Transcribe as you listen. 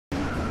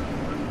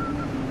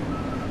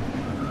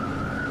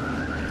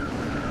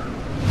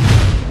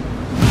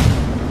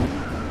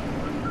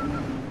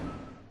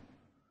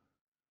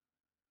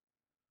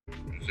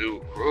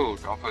ZOOCREW,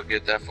 don't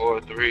forget that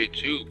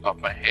 432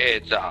 pump a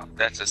head job.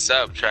 That's a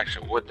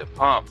subtraction with the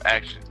pump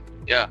action.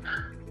 Yeah,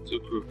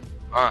 ZOOCREW.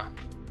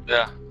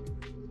 Yeah.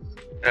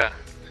 Yeah.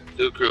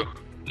 ZOOCREW,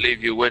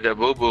 leave you with a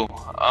boo boo.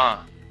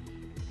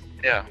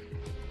 Yeah.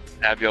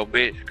 Have your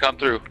bitch come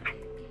through.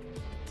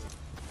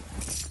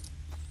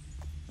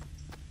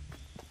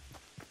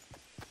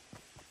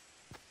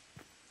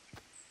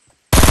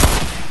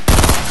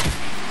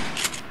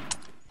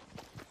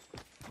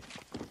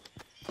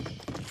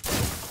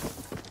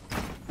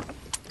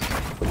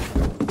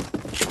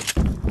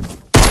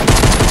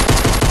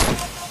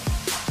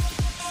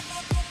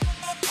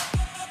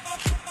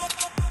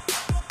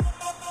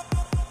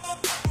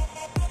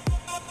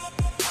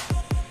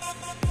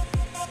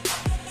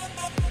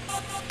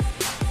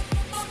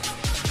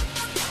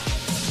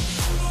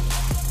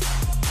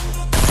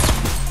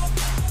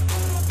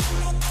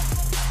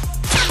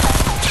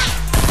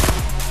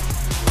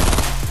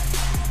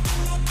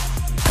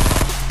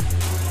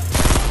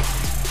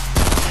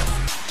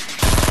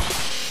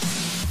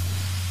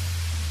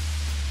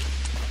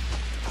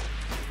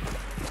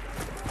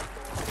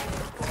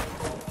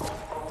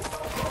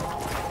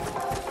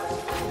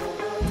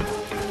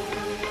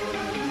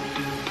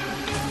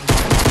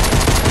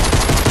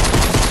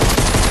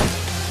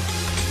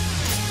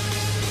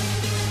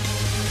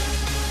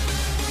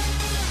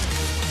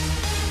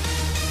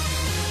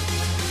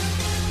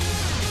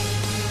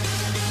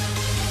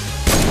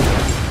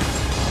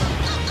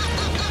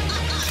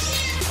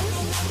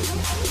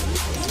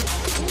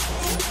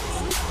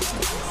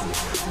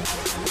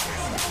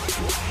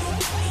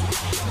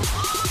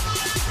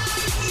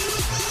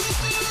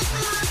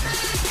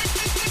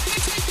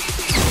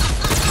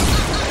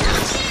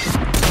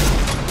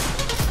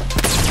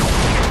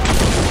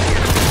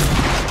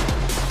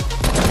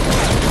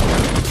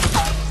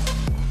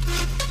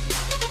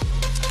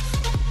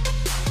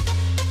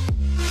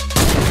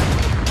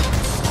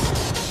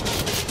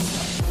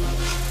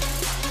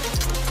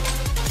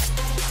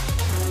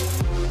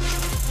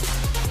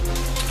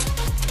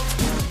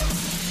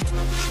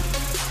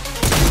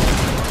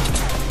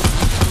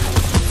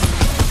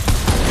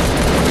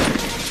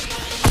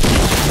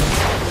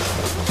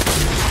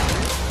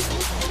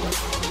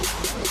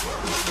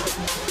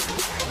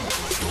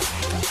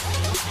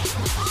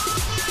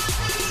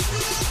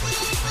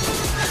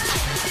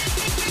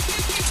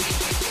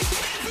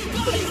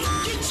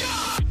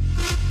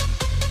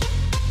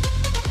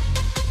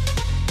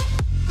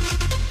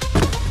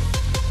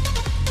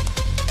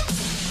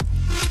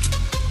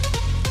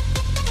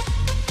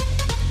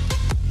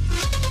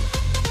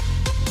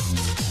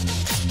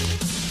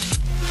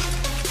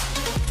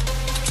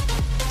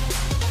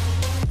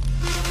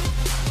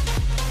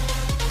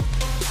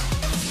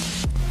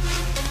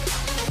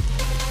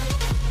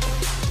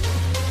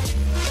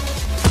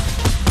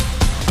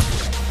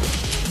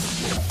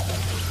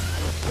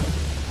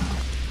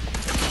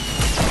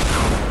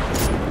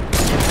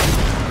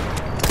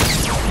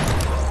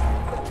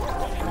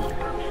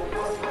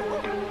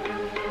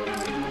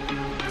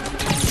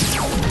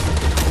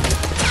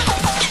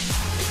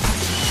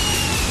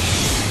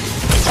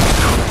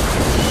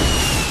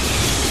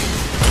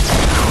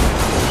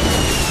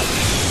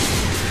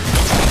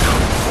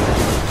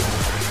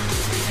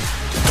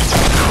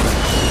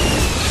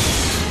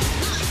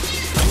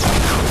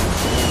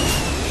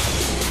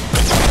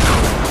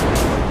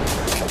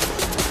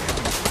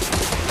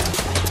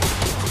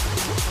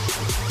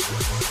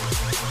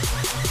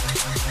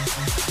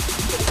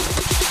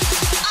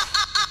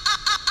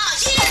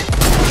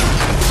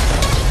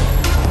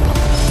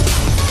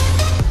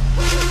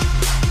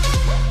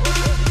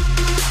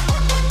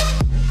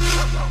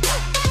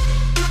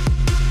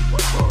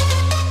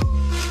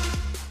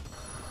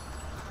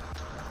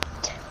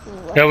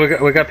 Yeah,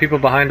 we got people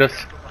behind us.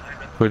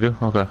 We do?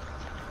 Okay.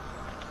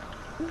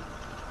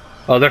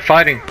 Oh, they're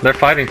fighting. They're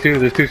fighting too.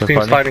 There's two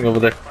teams fighting over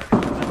there.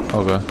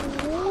 Okay.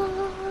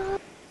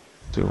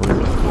 Dude, what is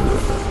it?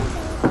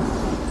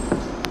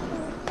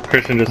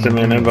 Christian just sent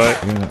me an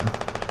invite.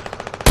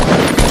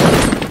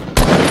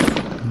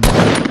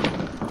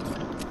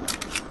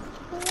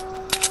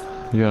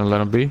 You gonna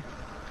let him be?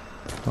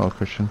 Oh,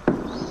 Christian.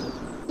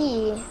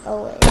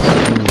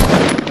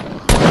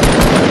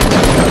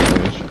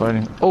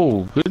 Fighting.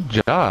 Oh, good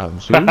job,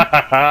 dude.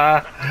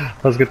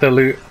 Let's get that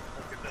loot.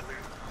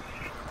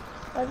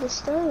 Oh, the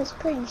storm is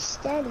pretty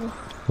steady.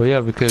 Well,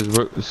 yeah, because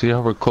see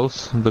how we're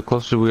close. The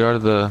closer we are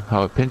to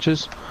how it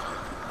pinches,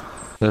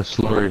 the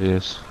slower it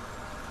is.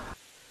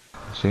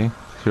 See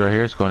right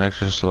here, it's going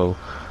extra slow,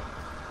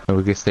 and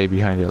we can stay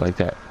behind it like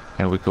that,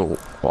 and we can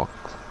walk.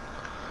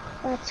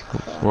 That's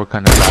cool. We're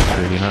kind of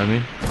faster, you know what I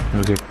mean?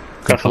 And we can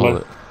control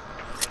it.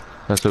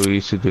 That's what we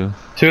used to do.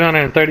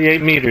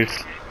 238 meters.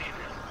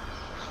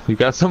 You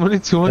got somebody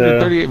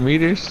 238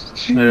 meters?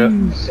 Jeez. Yeah.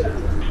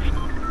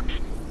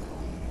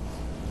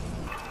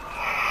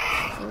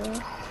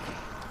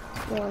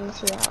 You want to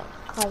see how it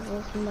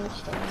causes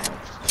much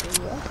damage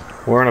to you?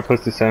 We're in a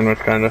pussy sandwich,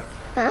 kinda.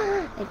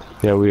 Okay.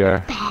 Yeah, we are.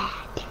 Bad.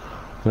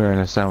 We're in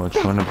a sandwich.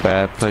 We're in a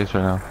bad place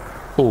right now.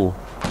 Oh.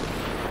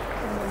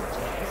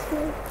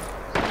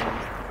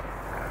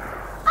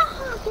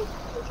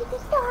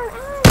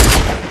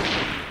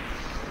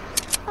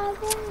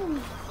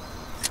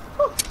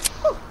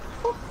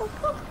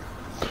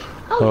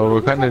 Oh, we're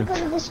you gotta kind go of.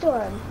 to the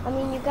storm. I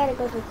mean, you gotta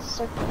go to the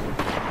circle.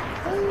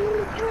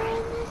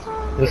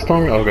 This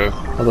storm? Okay.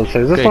 I was about to say,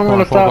 is this Okay, storm come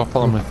gonna on, stop?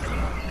 follow me.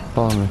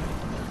 Follow me.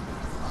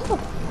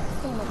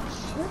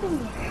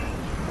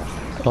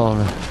 Follow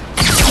me.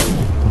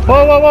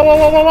 Whoa, whoa, whoa, whoa,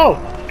 whoa, whoa, whoa!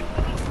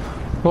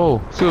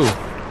 Oh, Sue.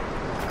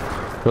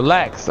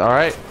 Relax,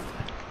 alright?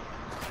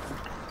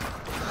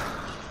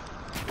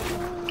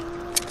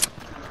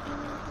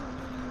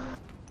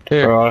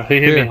 Here. Bro, he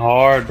hit me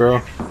hard,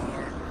 bro.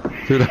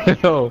 Dude, I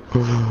know.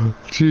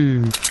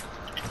 Jeez.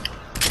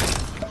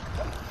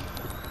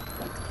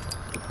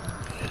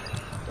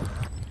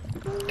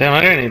 Damn,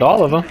 I didn't need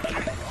all of them.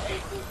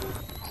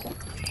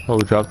 Oh,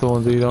 we dropped the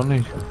ones that you don't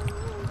need.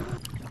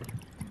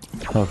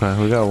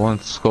 Okay, we got one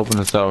scoping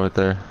us out right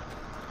there.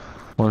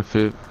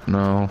 150,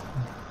 no,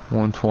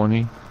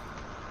 120.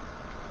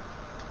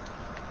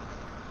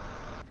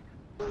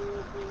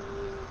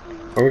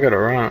 Oh, we gotta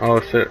run. Oh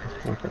shit.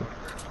 Okay.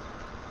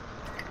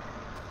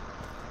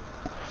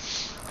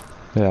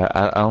 Yeah,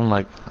 I don't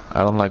like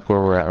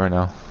where we're at right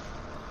now.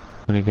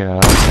 We need to get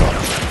out.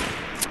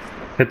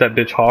 Hit that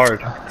bitch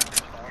hard.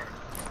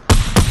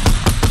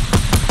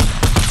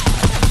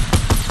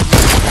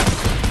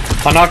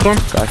 I knocked one.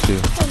 Got you.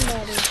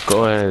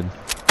 Go ahead.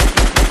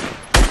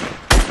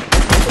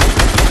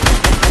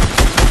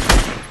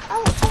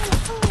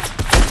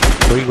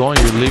 Where you going?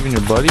 You're leaving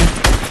your buddy?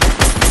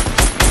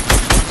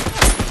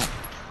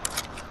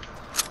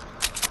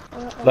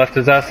 Left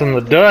his ass in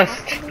the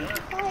dust.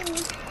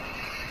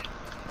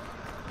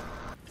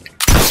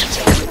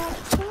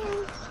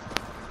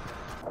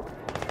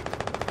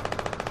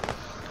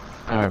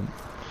 Alright.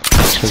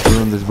 Let's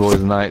ruin this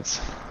boy's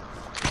nights.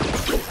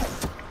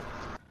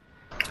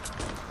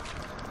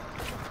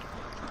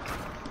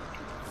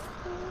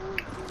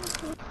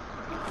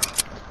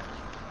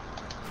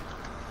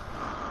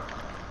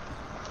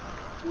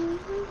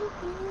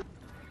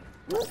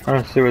 I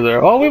don't see where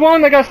they're. Oh, we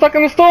won! They got stuck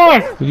in the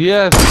storm!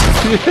 Yes!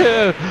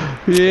 Yeah!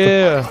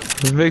 Yeah!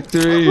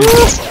 Victory!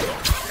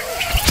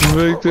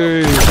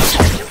 Victory!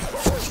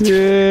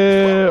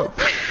 Yeah!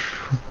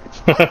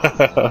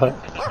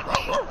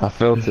 I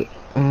felt it.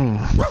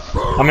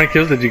 How many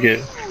kills did you get?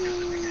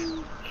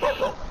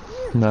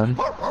 None.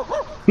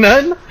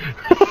 None?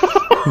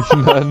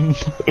 None.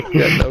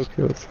 Yeah, no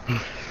kills.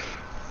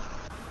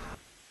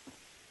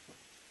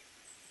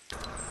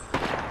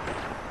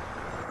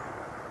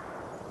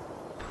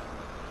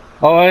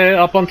 Oh,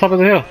 yeah, up on top of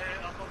the hill.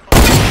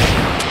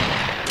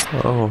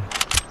 Oh.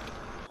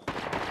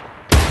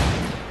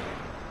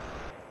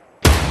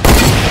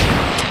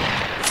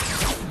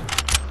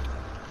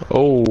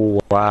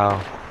 Oh,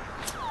 wow.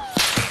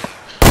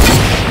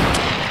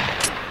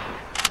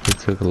 He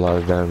took a lot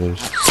of damage.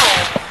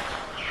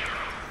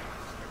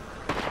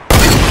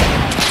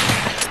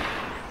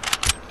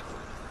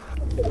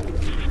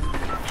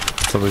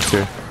 Somebody's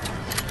here.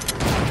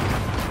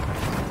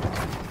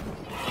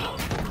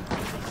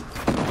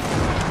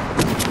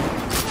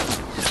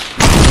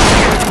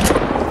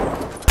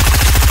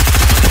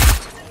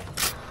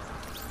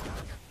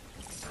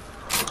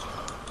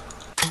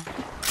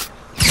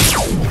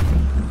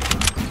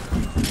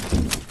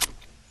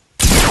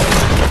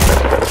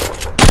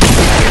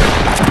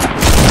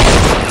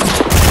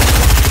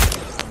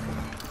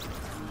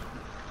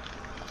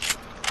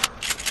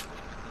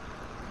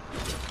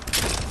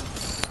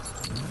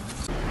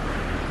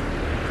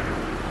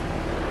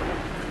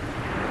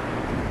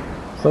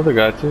 This other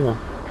guy too.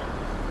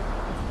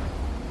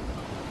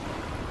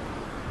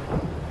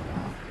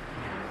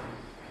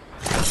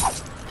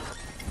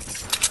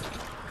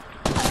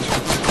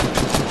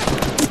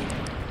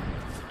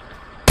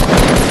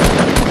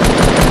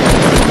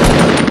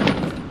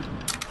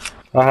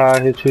 Haha, I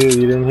hit you,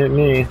 you didn't hit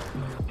me.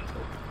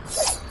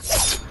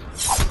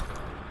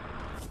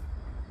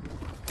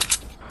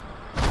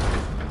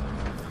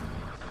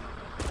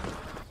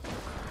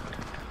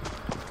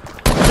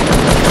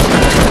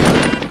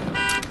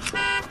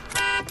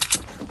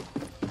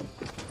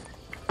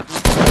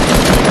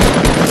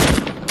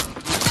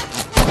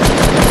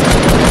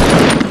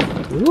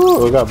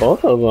 Ooh, we got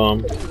both of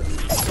them.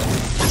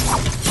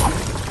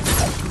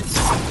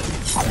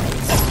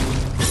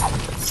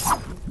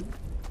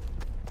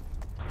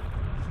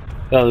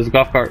 Yeah, there's a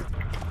golf cart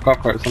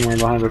somewhere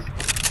behind us.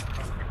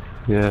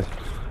 Yeah.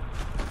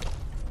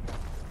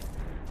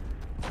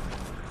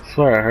 I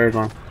swear I heard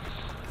one.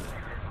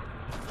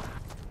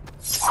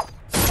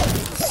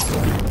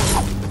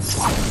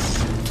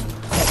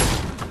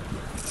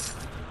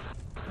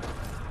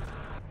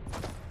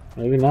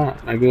 Maybe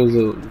not. Maybe it was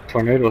a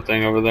tornado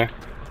thing over there.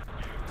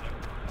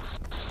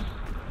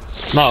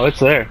 No, it's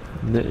there.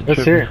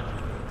 It's here.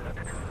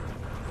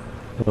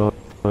 Oh,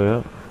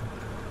 yeah.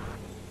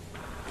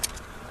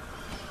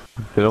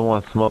 They don't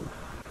want smoke.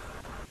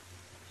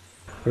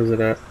 Where's it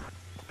at?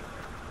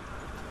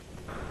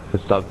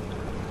 It stopped.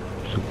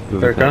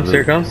 Here it comes,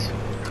 here it comes.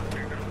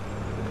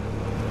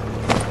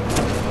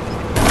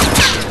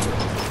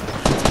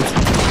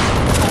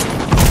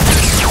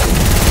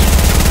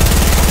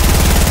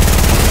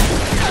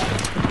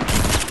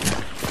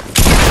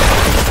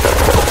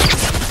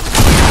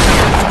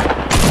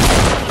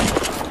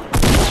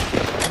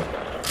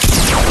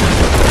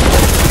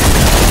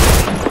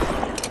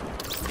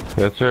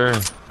 Yes, sir.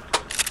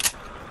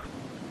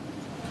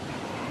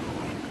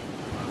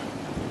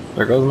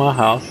 There goes my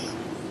house.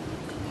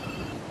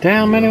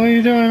 Damn, man, what are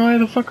you doing? Why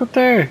the fuck up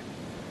there?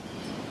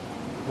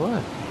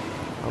 What?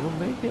 I'm gonna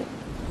make it.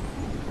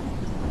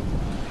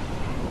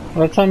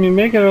 By the time you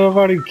make it, I've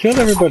already killed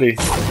everybody.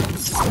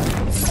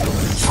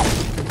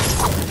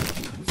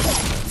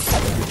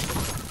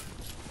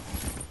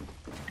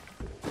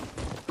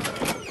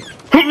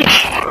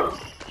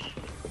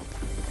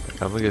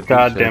 I'm gonna get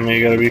God damn it,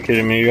 you gotta be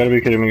kidding me, you gotta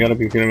be kidding me, you gotta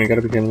be kidding me, you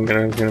gotta be kidding me, you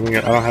gotta be kidding me.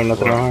 I don't have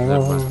nothing, I don't have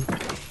nothing.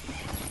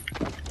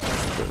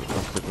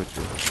 I'll stick with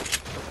you.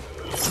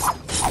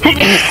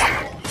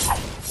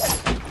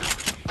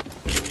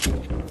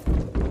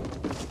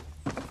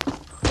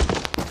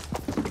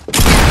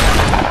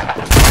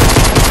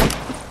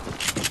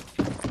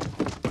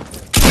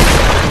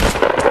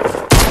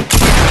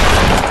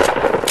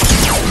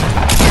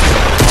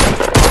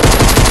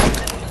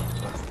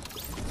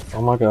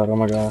 Oh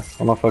my god,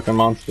 I'm a fucking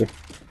monster.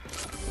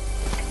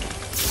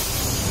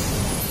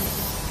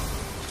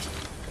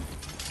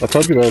 I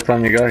told you by the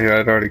time you got here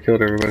I'd already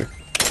killed everybody.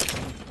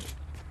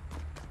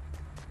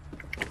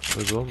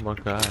 There's one more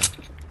guy.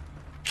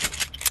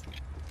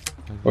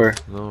 Where?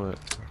 Know it.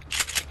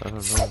 I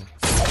don't know.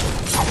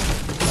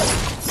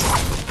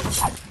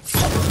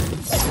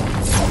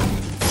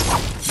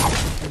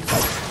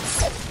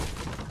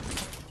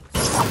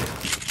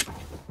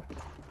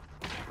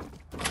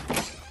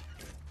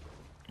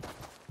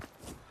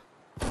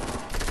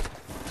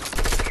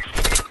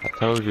 I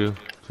told you.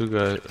 Two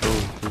guys.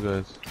 Oh, two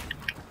guys.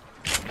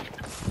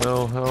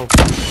 No, help.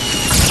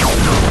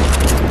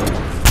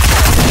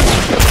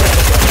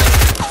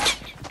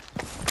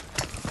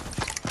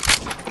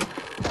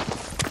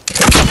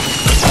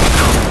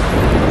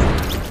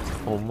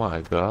 Oh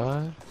my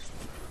god.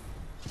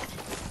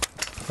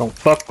 Don't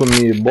fuck with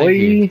me,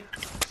 boy.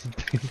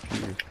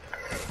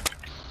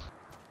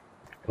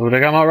 Oh, they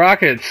got my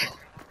rockets.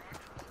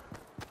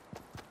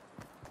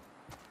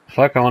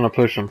 Fuck, I wanna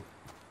push them.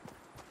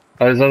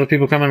 There's other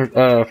people coming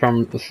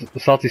from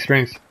Salty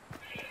Springs.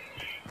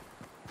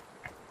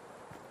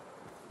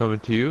 Coming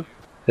to you?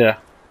 Yeah.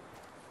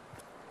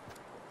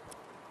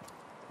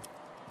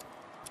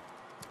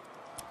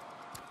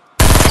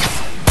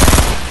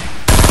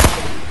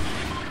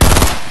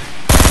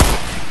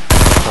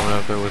 Coming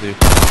out there with you.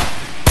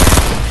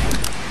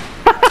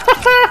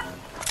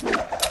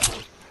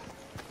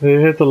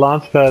 They hit the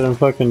launch pad and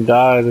fucking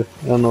died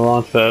on the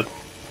launch pad.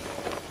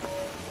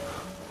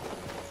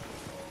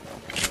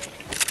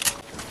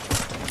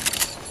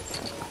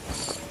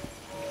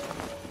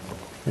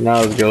 And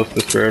now his ghost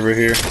is forever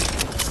here.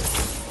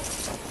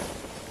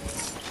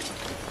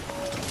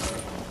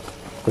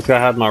 This guy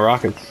had my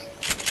rockets.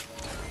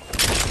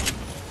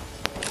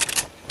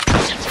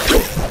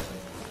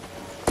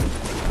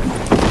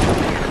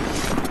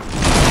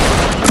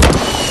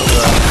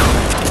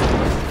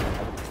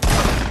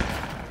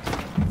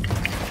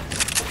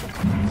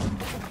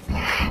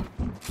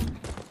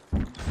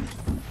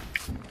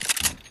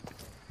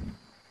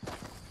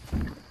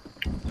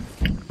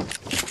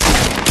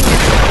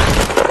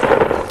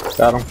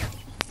 Got him.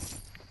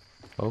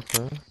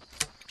 Okay.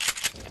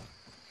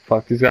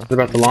 Fuck, these guys are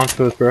about to launch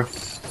to us, bro.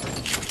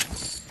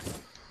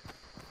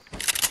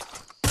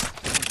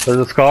 There's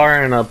a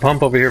scar and a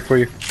pump over here for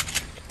you.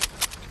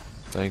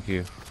 Thank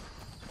you.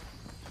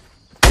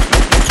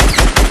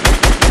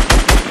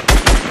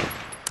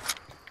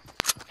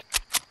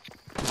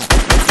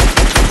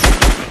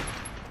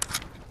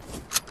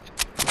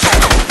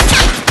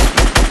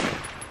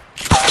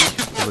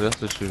 Somebody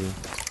else is shooting.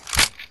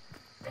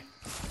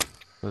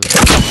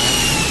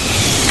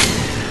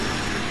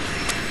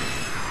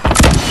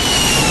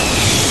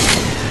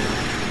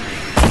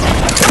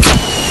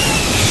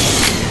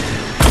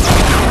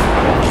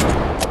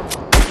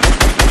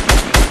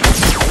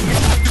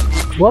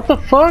 What the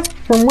fuck?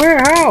 From where?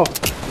 How?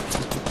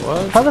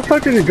 What? How the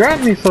fuck did he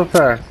grab me so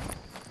fast?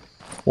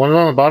 One's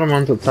on the bottom,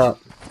 one's up top.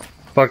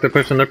 Fuck, they're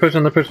pushing. Come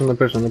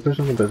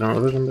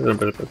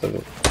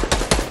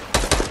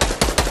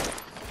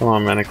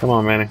on, Manny. Come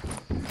on, Manny.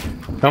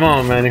 Come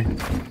on, Manny.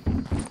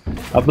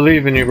 I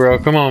believe in you, bro.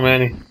 Come on,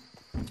 Manny.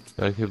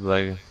 I keep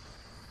lagging.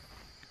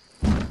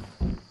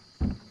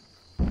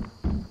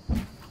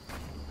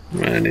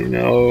 Manny,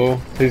 no.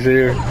 He's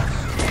here.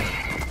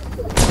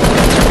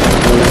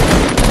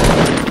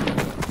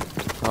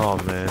 Oh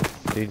man,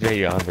 DJ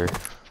yonder.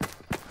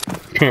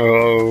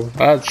 Oh,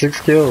 I had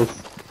 6 kills.